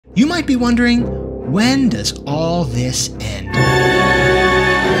You might be wondering, when does all this end?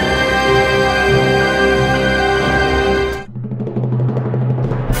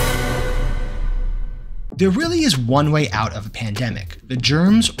 There really is one way out of a pandemic. The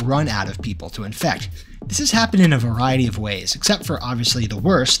germs run out of people to infect. This has happened in a variety of ways, except for obviously the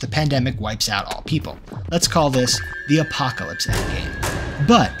worst, the pandemic wipes out all people. Let's call this the apocalypse endgame.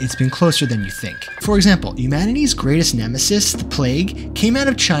 But it's been closer than you think. For example, humanity's greatest nemesis, the plague, came out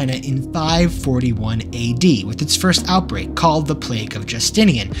of China in 541 AD with its first outbreak, called the Plague of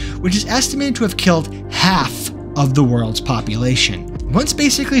Justinian, which is estimated to have killed half of the world's population. Once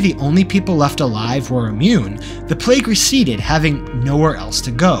basically the only people left alive were immune, the plague receded, having nowhere else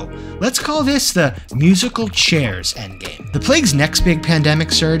to go. Let's call this the musical chairs endgame. The plague's next big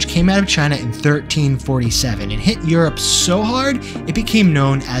pandemic surge came out of China in 1347 and hit Europe so hard it became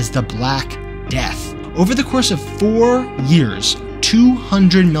known as the Black Death. Over the course of 4 years,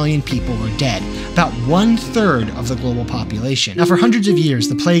 200 million people were dead, about 1/3 of the global population. Now, for hundreds of years,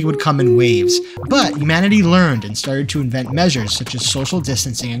 the plague would come in waves, but humanity learned and started to invent measures such as social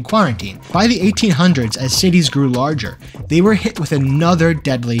distancing and quarantine. By the 1800s, as cities grew larger, they were hit with another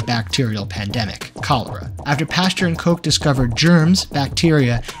deadly bacterial pandemic, cholera. After Pasteur and Koch discovered germs,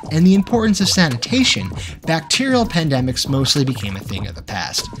 bacteria, and the importance of sanitation, bacterial pandemics mostly became a thing of the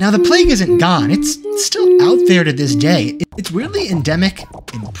past. Now, the plague isn't gone. It's still out there to this day. It's weirdly endemic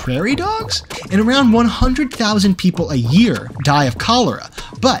in prairie dogs, and around 100,000 people a year die of cholera,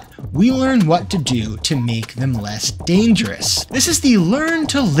 but we learn what to do to make them less dangerous. This is the learn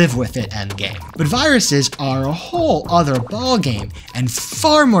to live with it endgame. But viruses are a whole other ballgame, and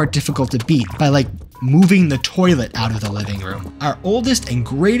far more difficult to beat by moving the toilet out of the living room. Our oldest and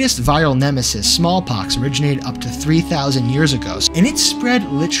greatest viral nemesis, smallpox, originated up to 3,000 years ago, and it spread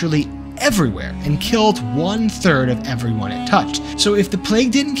literally everywhere and killed 1/3 of everyone it touched. So if the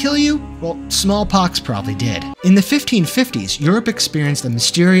plague didn't kill you, well, smallpox probably did. In the 1550s, Europe experienced a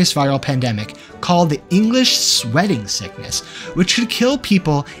mysterious viral pandemic called the English sweating sickness, which could kill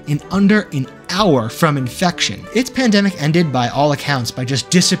people in under an hour from infection. Its pandemic ended by all accounts by just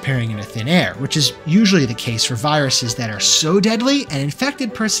disappearing into thin air, which is usually the case for viruses that are so deadly an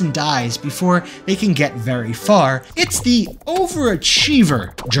infected person dies before they can get very far. It's the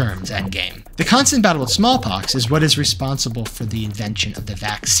overachiever germs endgame. The constant battle with smallpox is what is responsible for the invention of the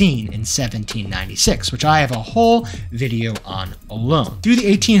vaccine in 1796, which I have a whole video on alone. Through the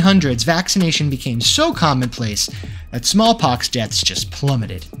 1800s, vaccination became so commonplace that smallpox deaths just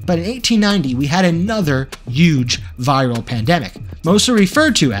plummeted. But in 1890, we had another huge viral pandemic, mostly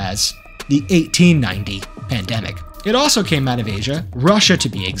referred to as the 1890 pandemic. It also came out of Asia, Russia to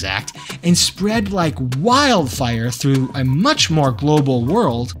be exact, and spread like wildfire through a much more global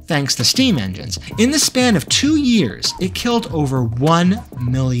world thanks to steam engines. In the span of 2 years, it killed over 1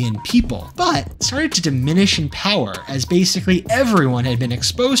 million people, but started to diminish in power as basically everyone had been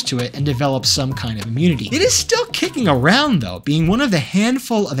exposed to it and developed some kind of immunity. It is still kicking around though, being one of the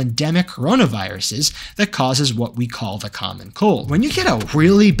handful of endemic coronaviruses that causes what we call the common cold. When you get a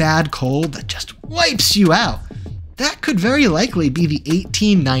really bad cold that just wipes you out, that could very likely be the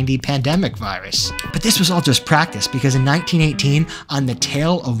 1890 pandemic virus. But this was all just practice, because in 1918, on the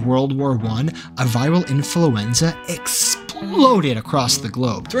tail of World War I, a viral influenza exploded across the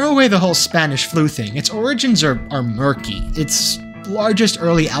globe. Throw away the whole Spanish flu thing. Its origins are murky. Its largest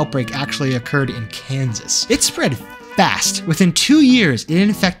early outbreak actually occurred in Kansas. It spread fast. Within 2 years, it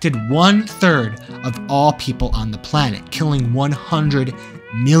infected 1/3 of all people on the planet, killing 100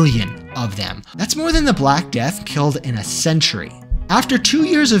 million of them. That's more than the Black Death killed in a century. After 2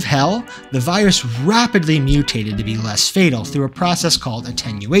 years of hell, the virus rapidly mutated to be less fatal through a process called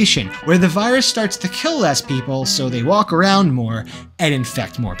attenuation, where the virus starts to kill less people so they walk around more and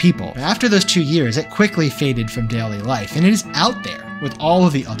infect more people. After those 2 years, it quickly faded from daily life, and it is out there with all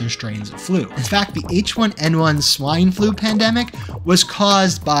of the other strains of flu. In fact, the H1N1 swine flu pandemic was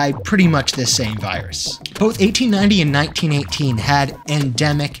caused by pretty much this same virus. Both 1890 and 1918 had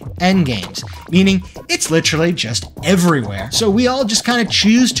endemic endgames, meaning it's literally just everywhere, so we all just kind of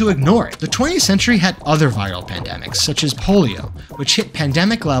choose to ignore it. The 20th century had other viral pandemics, such as polio, which hit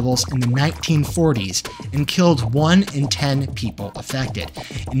pandemic levels in the 1940s and killed 1 in 10 people affected.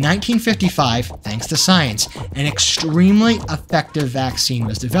 In 1955, thanks to science, an extremely effective vaccine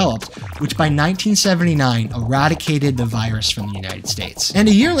was developed, which by 1979 eradicated the virus from the United States. And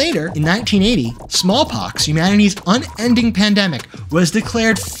a year later, in 1980, smallpox, humanity's unending pandemic, was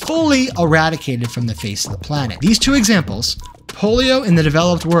declared fully eradicated from the face of the planet. These two examples, polio in the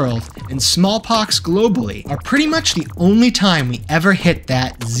developed world and smallpox globally, are pretty much the only time we ever hit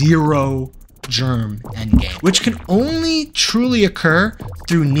that zero germ endgame, which can only truly occur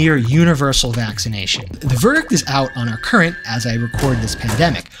through near universal vaccination. The verdict is out on our current, as I record this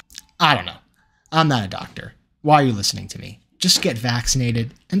pandemic. I don't know. I'm not a doctor. Why are you listening to me? Just get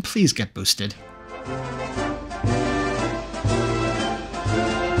vaccinated and please get boosted.